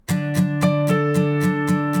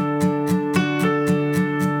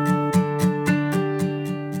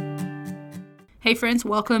Hey friends,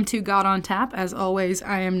 welcome to God on Tap. As always,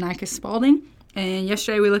 I am Nika Spalding. And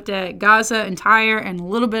yesterday we looked at Gaza and Tyre and a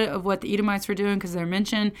little bit of what the Edomites were doing because they're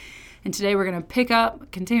mentioned. And today we're going to pick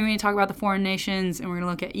up, continuing to talk about the foreign nations, and we're going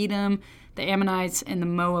to look at Edom, the Ammonites, and the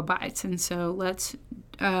Moabites. And so let's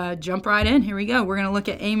jump right in. Here we go. We're going to look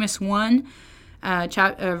at Amos 1,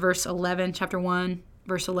 verse 11, chapter 1,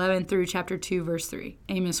 verse 11 through chapter 2, verse 3.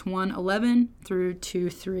 Amos 1, 11 through 2,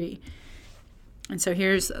 3. And so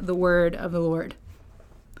here's the word of the Lord.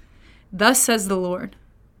 Thus says the Lord,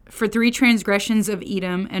 for 3 transgressions of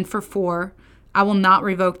Edom and for 4, I will not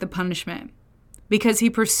revoke the punishment, because he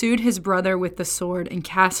pursued his brother with the sword and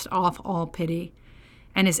cast off all pity,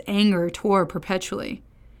 and his anger tore perpetually,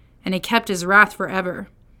 and he kept his wrath forever.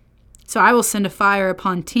 So I will send a fire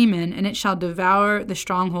upon Teman, and it shall devour the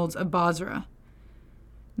strongholds of Bozrah.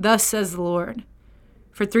 Thus says the Lord,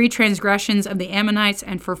 for 3 transgressions of the Ammonites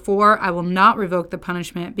and for 4, I will not revoke the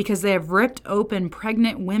punishment, because they have ripped open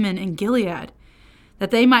pregnant women in Gilead,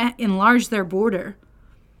 that they might enlarge their border.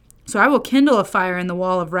 So I will kindle a fire in the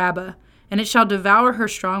wall of Rabbah, and it shall devour her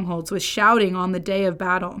strongholds with shouting on the day of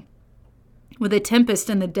battle, with a tempest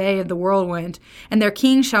in the day of the whirlwind, and their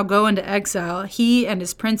king shall go into exile, he and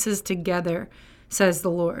his princes together, says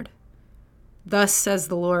the Lord. Thus says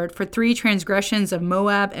the Lord, for 3 transgressions of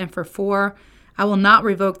Moab and for 4, I will not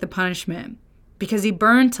revoke the punishment, because he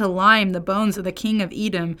burned to lime the bones of the king of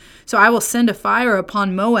Edom. So I will send a fire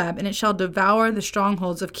upon Moab, and it shall devour the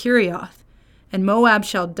strongholds of Kerioth. And Moab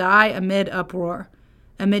shall die amid uproar,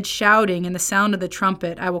 amid shouting and the sound of the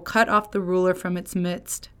trumpet. I will cut off the ruler from its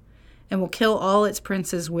midst, and will kill all its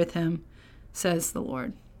princes with him, says the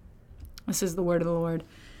Lord. This is the word of the Lord.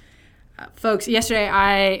 Yesterday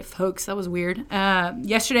I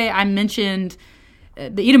mentioned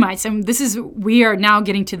the Edomites, and we are now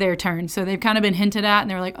getting to their turn. So they've kind of been hinted at, and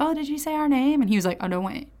they're like, oh, did you say our name? And he was like, oh, no,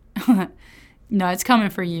 wait. No, it's coming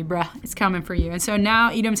for you, bruh. It's coming for you. And so now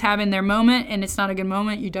Edom's having their moment, and it's not a good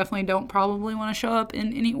moment. You definitely don't probably want to show up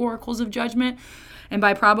in any oracles of judgment. And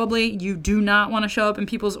by probably, you do not want to show up in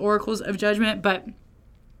people's oracles of judgment. But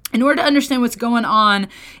in order to understand what's going on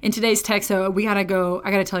in today's text, though, I got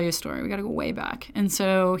to tell you a story. We got to go way back. And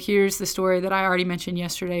so here's the story that I already mentioned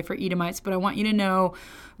yesterday for Edomites, but I want you to know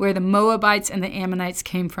where the Moabites and the Ammonites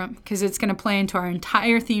came from, because it's going to play into our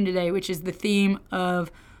entire theme today, which is the theme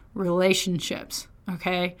of relationships.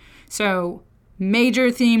 Okay? So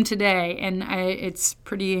major theme today, and it's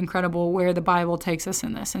pretty incredible where the Bible takes us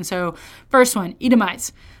in this. And so first one,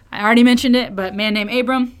 Edomites. I already mentioned it, but man named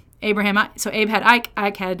Abraham, so Abe had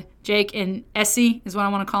Ike had Jake and Essie is what I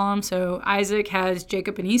want to call them. So Isaac has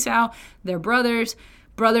Jacob and Esau. They're brothers.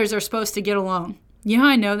 Brothers are supposed to get along. You know how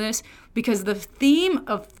I know this? Because the theme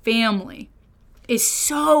of family is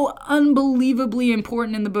so unbelievably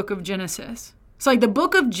important in the book of Genesis. So like the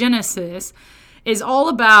book of Genesis is all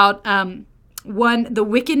about the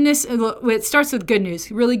wickedness. It starts with good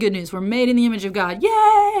news, really good news. We're made in the image of God.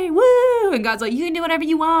 Yay, woo! And God's like, you can do whatever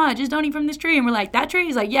you want. Just don't eat from this tree. And we're like, that tree?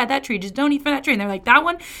 He's like, yeah, that tree. Just don't eat from that tree. And they're like, that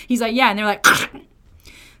one? He's like, yeah. And they're like,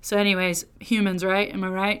 so anyways, humans, right? Am I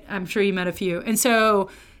right? I'm sure you met a few. And so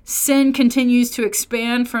sin continues to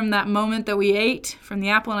expand from that moment that we ate from the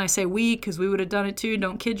apple. And I say we because we would have done it too.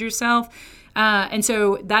 Don't kid yourself. And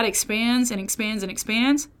so that expands and expands and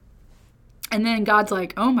expands. And then God's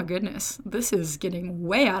like, oh my goodness, this is getting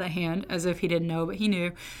way out of hand, as if he didn't know, but he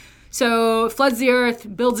knew. So floods the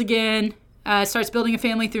earth, builds again, starts building a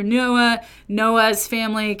family through Noah. Noah's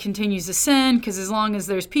family continues to sin, because as long as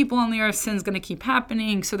there's people on the earth, sin's going to keep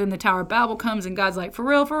happening. So then the Tower of Babel comes, and God's like, for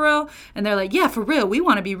real, for real? And they're like, yeah, for real. We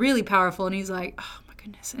want to be really powerful. And he's like, oh my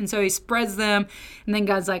goodness. And so he spreads them. And then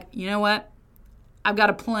God's like, you know what? I've got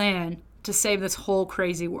a plan to save this whole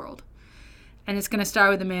crazy world. And it's going to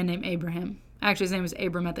start with a man named Abraham. Actually, his name was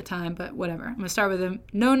Abram at the time, but whatever. I'm going to start with a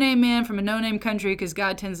no-name man from a no-name country, because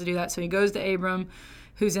God tends to do that. So he goes to Abram,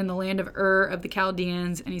 who's in the land of Ur of the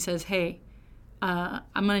Chaldeans, and he says, hey, I'm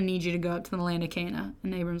going to need you to go up to the land of Canaan.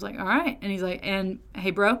 And Abram's like, all right. And he's like, and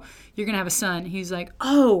hey, bro, you're going to have a son. He's like,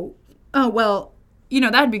 oh, well,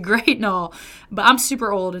 that'd be great and all, but I'm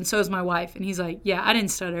super old, and so is my wife. And he's like, yeah, I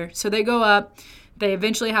didn't stutter. So they go up. They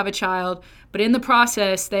eventually have a child, but in the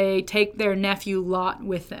process, they take their nephew Lot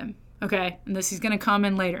with them. Okay, and this is going to come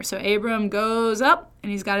in later. So Abram goes up,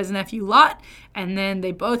 and he's got his nephew Lot, and then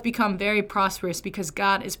they both become very prosperous because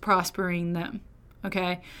God is prospering them.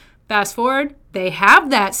 Okay, fast forward, they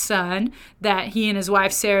have that son that he and his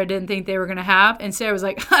wife Sarah didn't think they were going to have, and Sarah was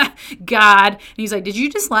like, God. And he's like, did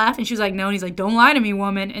you just laugh? And she was like, no. And he's like, don't lie to me,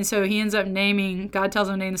 woman. And so he ends up God tells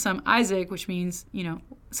him to name the son Isaac, which means,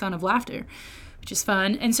 son of laughter, which is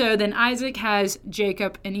fun. And so then Isaac has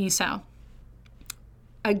Jacob and Esau.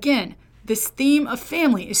 Again, This theme of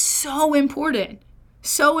family is so important.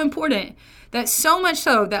 So important. That so much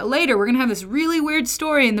so that later we're going to have this really weird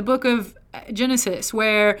story in the book of Genesis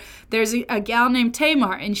where there's a gal named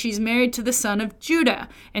Tamar and she's married to the son of Judah.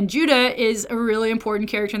 And Judah is a really important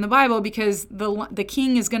character in the Bible because the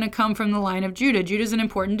king is going to come from the line of Judah. Judah's an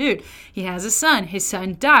important dude. He has a son. His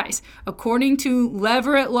son dies. According to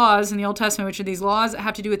Levirate laws in the Old Testament, which are these laws that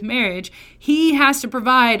have to do with marriage, he has to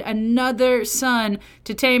provide another son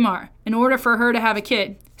to Tamar in order for her to have a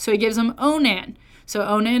kid. So he gives him Onan. So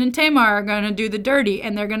Onan and Tamar are going to do the dirty,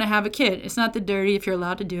 and they're going to have a kid. It's not the dirty if you're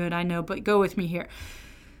allowed to do it, I know, but go with me here.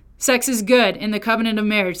 Sex is good. In the covenant of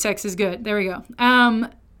marriage, sex is good. There we go.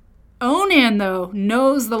 Onan, though,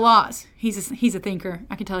 knows the laws. He's a thinker.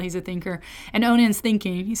 I can tell he's a thinker. And Onan's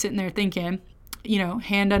thinking. He's sitting there thinking,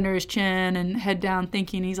 hand under his chin and head down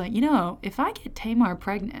thinking. He's like, if I get Tamar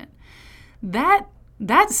pregnant, that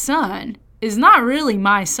son is not really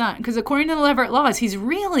my son, because according to the Levirate laws, he's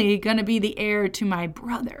really going to be the heir to my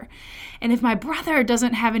brother. And if my brother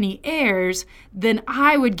doesn't have any heirs, then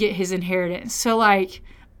I would get his inheritance. So, I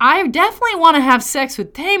definitely want to have sex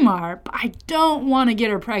with Tamar, but I don't want to get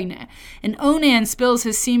her pregnant. And Onan spills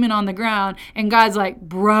his semen on the ground, and God's like,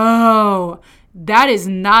 bro, that is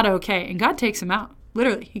not okay. And God takes him out.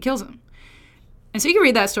 Literally, he kills him. And so you can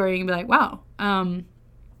read that story and you can be like, wow,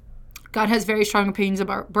 God has very strong opinions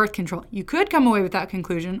about birth control. You could come away with that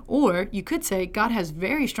conclusion, or you could say God has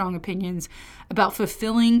very strong opinions about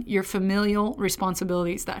fulfilling your familial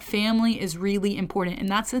responsibilities, that family is really important. And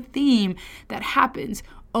that's a theme that happens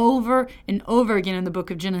over and over again in the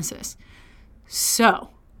book of Genesis. So,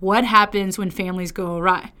 what happens when families go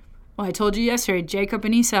awry? Well, I told you yesterday, Jacob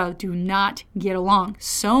and Esau do not get along.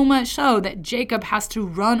 So much so that Jacob has to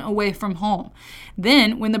run away from home.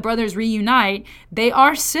 Then, when the brothers reunite, they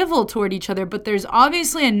are civil toward each other, but there's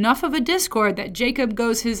obviously enough of a discord that Jacob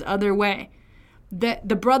goes his other way. That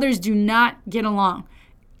the brothers do not get along.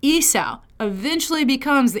 Esau eventually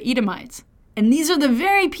becomes the Edomites. And these are the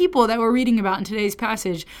very people that we're reading about in today's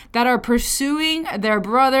passage that are pursuing their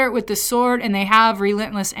brother with the sword, and they have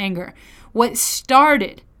relentless anger. What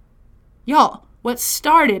started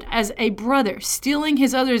as a brother stealing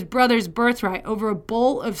his other brother's birthright over a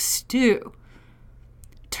bowl of stew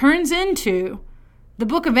turns into the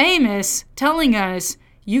book of Amos telling us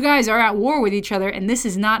you guys are at war with each other and this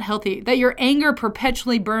is not healthy, that your anger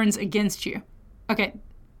perpetually burns against you. Okay,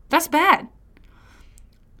 that's bad.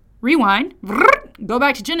 Rewind, go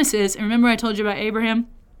back to Genesis, and remember I told you about Abraham?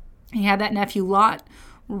 He had that nephew Lot.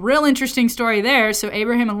 Real interesting story there. So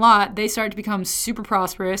Abraham and Lot, they start to become super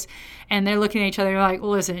prosperous, and they're looking at each other like,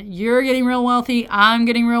 well, listen, you're getting real wealthy, I'm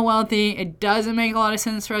getting real wealthy. It doesn't make a lot of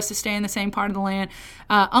sense for us to stay in the same part of the land.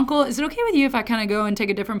 Uncle, is it okay with you if I kind of go and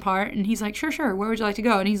take a different part? And he's like, sure. Where would you like to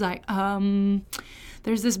go? And he's like,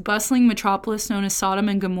 there's this bustling metropolis known as Sodom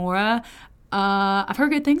and Gomorrah. I've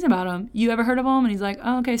heard good things about him. You ever heard of him? And he's like,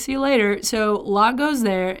 oh, okay, see you later. So Lot goes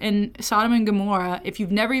there, and Sodom and Gomorrah, if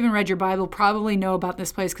you've never even read your Bible, probably know about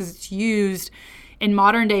this place because it's used in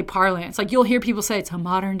modern day parlance. Like you'll hear people say it's a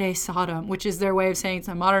modern day Sodom, which is their way of saying it's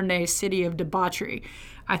a modern day city of debauchery.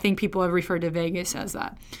 I think people have referred to Vegas as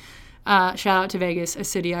that. Shout out to Vegas, a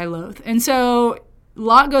city I loathe. And so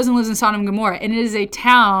Lot goes and lives in Sodom and Gomorrah, and it is a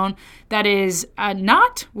town that is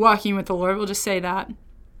not walking with the Lord. We'll just say that.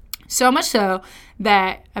 So much so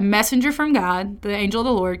that a messenger from God, the angel of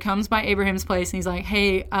the Lord, comes by Abraham's place, and he's like,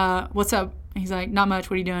 hey, what's up? And he's like, not much.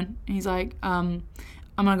 What are you doing? And he's like, I'm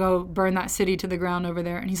going to go burn that city to the ground over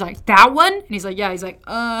there. And he's like, that one? And he's like, yeah. He's like,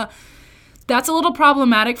 that's a little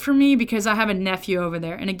problematic for me because I have a nephew over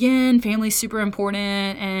there. And again, family's super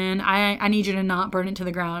important, and I need you to not burn it to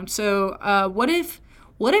the ground. So what if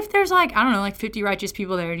there's 50 righteous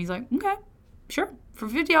people there? And he's like, okay, sure. For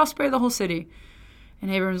 50, I'll spare the whole city. And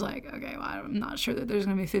Abram's like, okay, well, I'm not sure that there's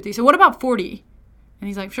going to be 50. So what about 40? And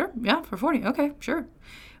he's like, sure, yeah, for 40. Okay, sure.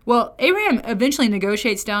 Well, Abraham eventually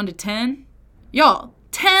negotiates down to 10. Y'all,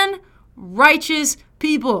 10 righteous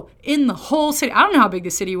people in the whole city. I don't know how big the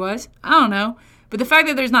city was. I don't know. But the fact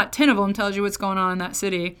that there's not 10 of them tells you what's going on in that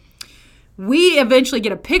city. We eventually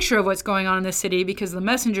get a picture of what's going on in this city because the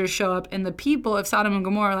messengers show up, and the people of Sodom and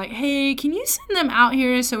Gomorrah are like, hey, can you send them out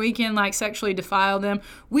here so we can sexually defile them?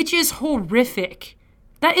 Which is horrific.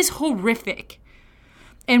 That is horrific.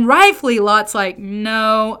 And rightfully, Lot's like,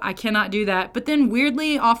 no, I cannot do that. But then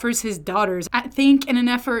weirdly offers his daughters, I think in an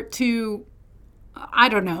effort to, I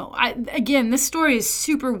don't know. Again, this story is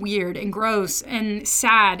super weird and gross and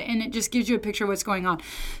sad, and it just gives you a picture of what's going on.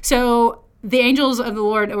 So the angels of the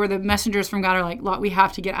Lord, or the messengers from God, are like, Lot, we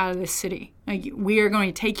have to get out of this city. We are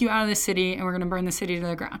going to take you out of this city, and we're going to burn the city to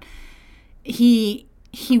the ground. He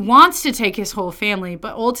he wants to take his whole family,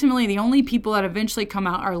 but ultimately the only people that eventually come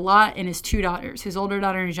out are Lot and his 2 daughters, his older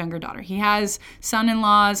daughter and his younger daughter. He has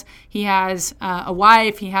son-in-laws, he has a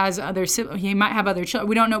wife, he might have other children.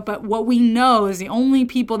 We don't know, but what we know is the only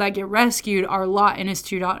people that get rescued are Lot and his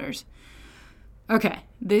 2 daughters. Okay,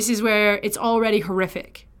 this is where it's already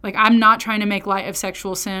horrific. Like, I'm not trying to make light of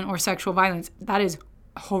sexual sin or sexual violence. That is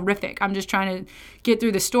horrific. I'm just trying to get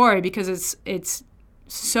through the story because it's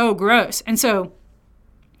so gross. And so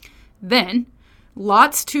then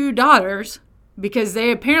Lot's 2 daughters, because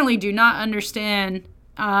they apparently do not understand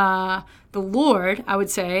the Lord, I would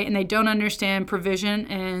say, and they don't understand provision,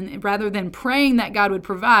 and rather than praying that God would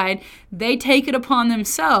provide, they take it upon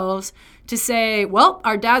themselves to say, well,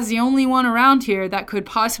 our dad's the only one around here that could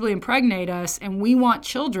possibly impregnate us, and we want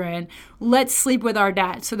children. Let's sleep with our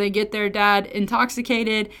dad. So they get their dad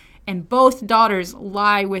intoxicated, and both daughters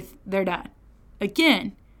lie with their dad.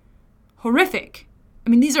 Again, horrific. I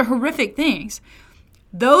mean, these are horrific things.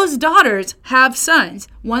 Those daughters have sons.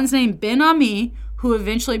 One's named Ben-Ami, who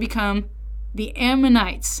eventually become the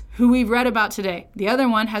Ammonites, who we've read about today. The other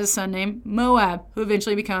one has a son named Moab, who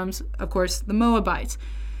eventually becomes, of course, the Moabites.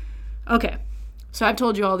 Okay, so I've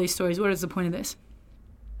told you all these stories. What is the point of this?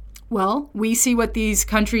 Well, we see what these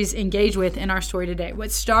countries engage with in our story today.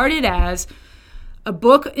 What started as a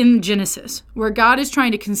book in Genesis where God is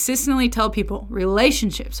trying to consistently tell people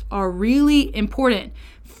relationships are really important.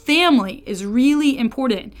 Family is really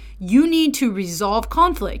important. You need to resolve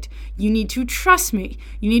conflict. You need to trust me.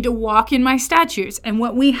 You need to walk in my statutes. And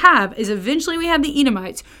what we have is eventually we have the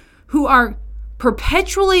Edomites who are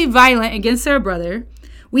perpetually violent against their brother.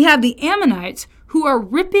 We have the Ammonites who are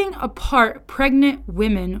ripping apart pregnant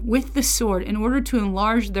women with the sword in order to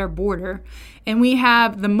enlarge their border. And we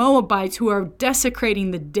have the Moabites who are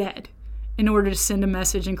desecrating the dead in order to send a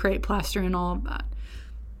message and create plaster and all of that.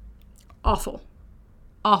 Awful.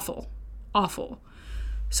 Awful. Awful.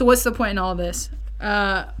 So what's the point in all this?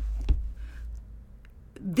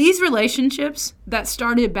 These relationships that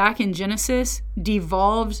started back in Genesis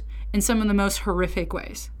devolved in some of the most horrific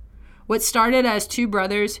ways. What started as 2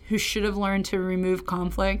 brothers who should have learned to remove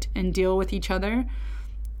conflict and deal with each other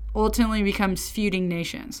ultimately becomes feuding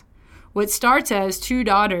nations. What starts as 2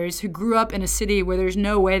 daughters who grew up in a city where there's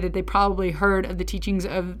no way that they probably heard of the teachings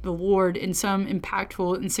of the Lord in some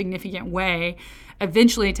impactful and significant way,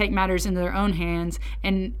 eventually take matters into their own hands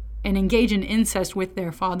and engage in incest with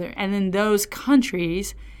their father. And then those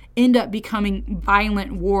countries end up becoming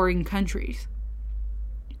violent, warring countries.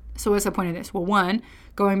 So what's the point of this? Well, one,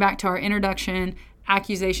 going back to our introduction,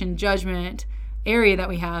 accusation, judgment area that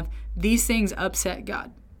we have, these things upset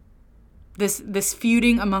God. This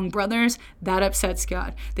feuding among brothers, that upsets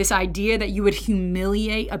God. This idea that you would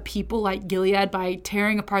humiliate a people like Gilead by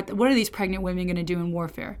tearing apart, what are these pregnant women going to do in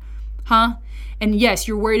warfare? Huh? And yes,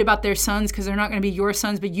 you're worried about their sons because they're not going to be your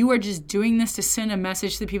sons, but you are just doing this to send a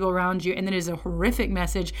message to the people around you, and that is a horrific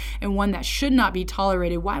message and one that should not be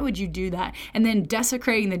tolerated. Why would you do that? And then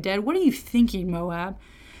desecrating the dead. What are you thinking, Moab?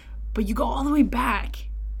 But you go all the way back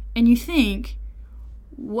and you think,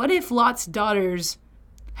 what if Lot's daughters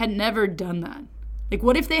had never done that? Like,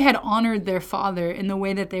 what if they had honored their father in the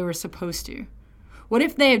way that they were supposed to? What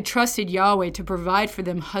if they had trusted Yahweh to provide for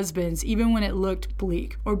them husbands even when it looked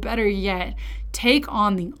bleak? Or better yet, take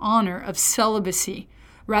on the honor of celibacy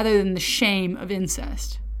rather than the shame of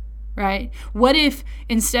incest, right? What if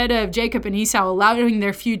instead of Jacob and Esau allowing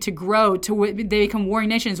their feud to grow to they become warring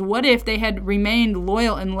nations, what if they had remained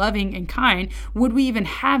loyal and loving and kind? Would we even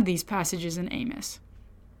have these passages in Amos?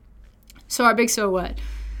 So our big so what?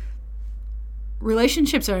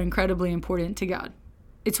 Relationships are incredibly important to God.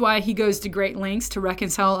 It's why he goes to great lengths to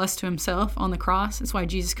reconcile us to himself on the cross. It's why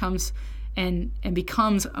Jesus comes and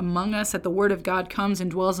becomes among us, that the word of God comes and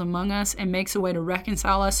dwells among us and makes a way to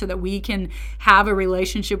reconcile us so that we can have a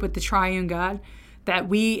relationship with the triune God, that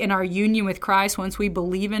we, in our union with Christ, once we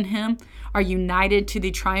believe in him, are united to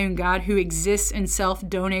the triune God who exists in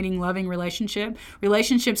self-donating, loving relationship.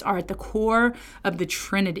 Relationships are at the core of the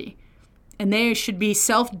Trinity. And they should be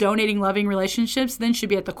self-donating, loving relationships, then should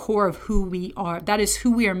be at the core of who we are. That is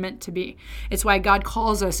who we are meant to be. It's why God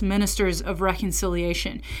calls us ministers of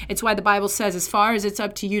reconciliation. It's why the Bible says, as far as it's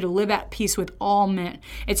up to you to live at peace with all men.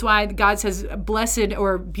 It's why God says, blessed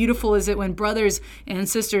or beautiful is it when brothers and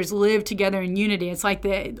sisters live together in unity. It's like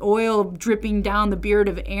the oil dripping down the beard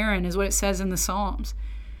of Aaron is what it says in the Psalms.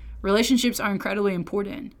 Relationships are incredibly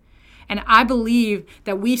important. And I believe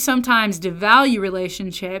that we sometimes devalue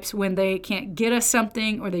relationships when they can't get us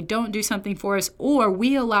something or they don't do something for us, or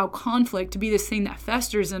we allow conflict to be this thing that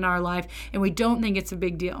festers in our life and we don't think it's a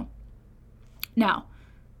big deal. Now,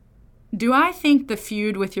 Do I think the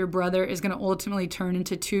feud with your brother is going to ultimately turn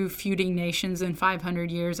into two feuding nations in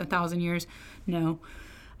 500 years, 1,000 years? No,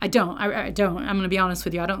 I don't. I don't. I'm going to be honest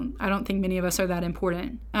with you. I don't think many of us are that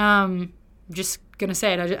important. Just going to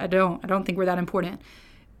say it. I don't think we're that important.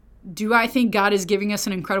 Do I think God is giving us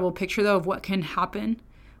an incredible picture, though, of what can happen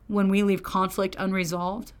when we leave conflict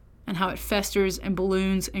unresolved and how it festers and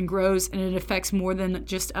balloons and grows and it affects more than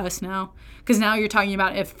just us now? Because now you're talking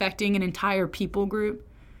about affecting an entire people group.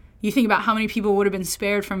 You think about how many people would have been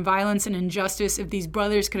spared from violence and injustice if these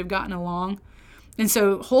brothers could have gotten along. And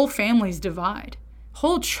so whole families divide.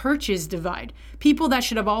 Whole churches divide. People that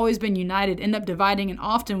should have always been united end up dividing. And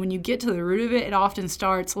often when you get to the root of it, it often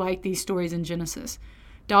starts like these stories in Genesis.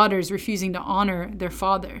 Daughters refusing to honor their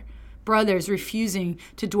father. Brothers refusing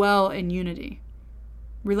to dwell in unity.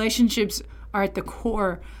 Relationships are at the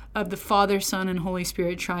core of the Father, Son, and Holy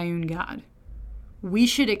Spirit triune God. We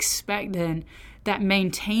should expect then that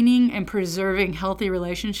maintaining and preserving healthy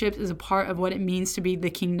relationships is a part of what it means to be the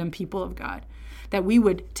kingdom people of God. That we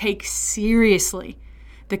would take seriously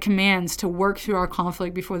the commands to work through our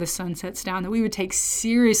conflict before the sun sets down. That we would take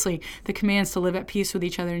seriously the commands to live at peace with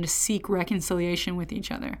each other and to seek reconciliation with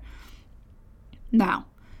each other. Now,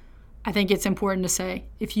 I think it's important to say,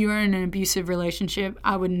 if you are in an abusive relationship,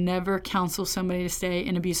 I would never counsel somebody to stay in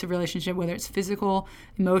an abusive relationship, whether it's physical,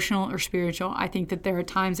 emotional, or spiritual. I think that there are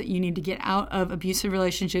times that you need to get out of abusive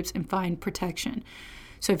relationships and find protection.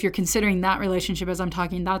 So if you're considering that relationship as I'm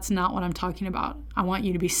talking, that's not what I'm talking about. I want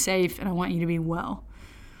you to be safe and I want you to be well.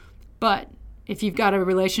 But if you've got a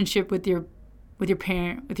relationship with your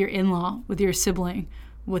parent, with your in-law, with your sibling,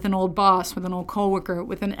 with an old boss, with an old coworker,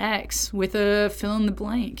 with an ex, with a fill in the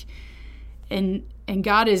blank, and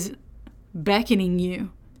God is beckoning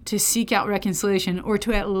you to seek out reconciliation or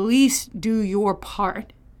to at least do your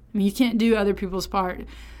part. I mean, you can't do other people's part.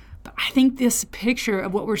 But I think this picture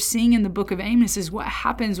of what we're seeing in the book of Amos is what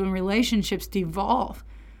happens when relationships devolve.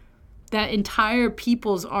 That entire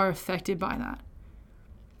peoples are affected by that.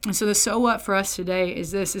 And so the so what for us today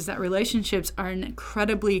is that relationships are an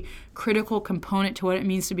incredibly critical component to what it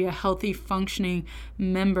means to be a healthy, functioning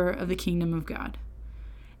member of the kingdom of God.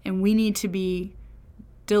 And we need to be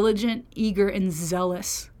diligent, eager, and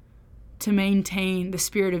zealous to maintain the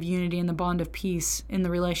spirit of unity and the bond of peace in the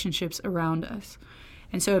relationships around us.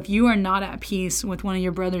 And so if you are not at peace with one of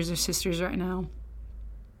your brothers or sisters right now,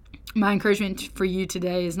 my encouragement for you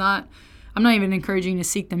today is I'm not even encouraging you to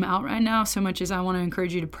seek them out right now so much as I want to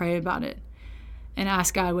encourage you to pray about it and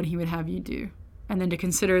ask God what he would have you do. And then to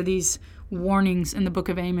consider these warnings in the book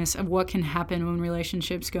of Amos of what can happen when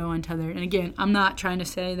relationships go untethered. And again, I'm not trying to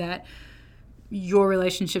say that your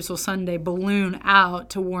relationships will someday balloon out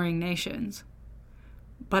to warring nations.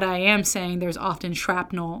 But I am saying there's often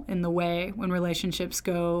shrapnel in the way when relationships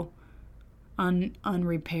go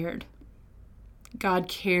unrepaired. God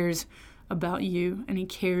cares about you, and he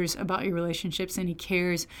cares about your relationships, and he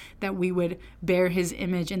cares that we would bear his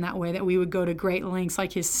image in that way, that we would go to great lengths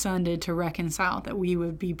like his son did to reconcile, that we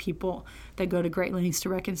would be people that go to great lengths to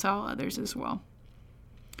reconcile others as well.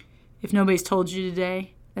 If nobody's told you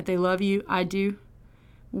today that they love you, I do.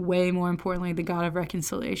 Way more importantly, the God of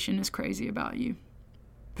reconciliation is crazy about you.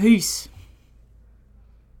 Peace.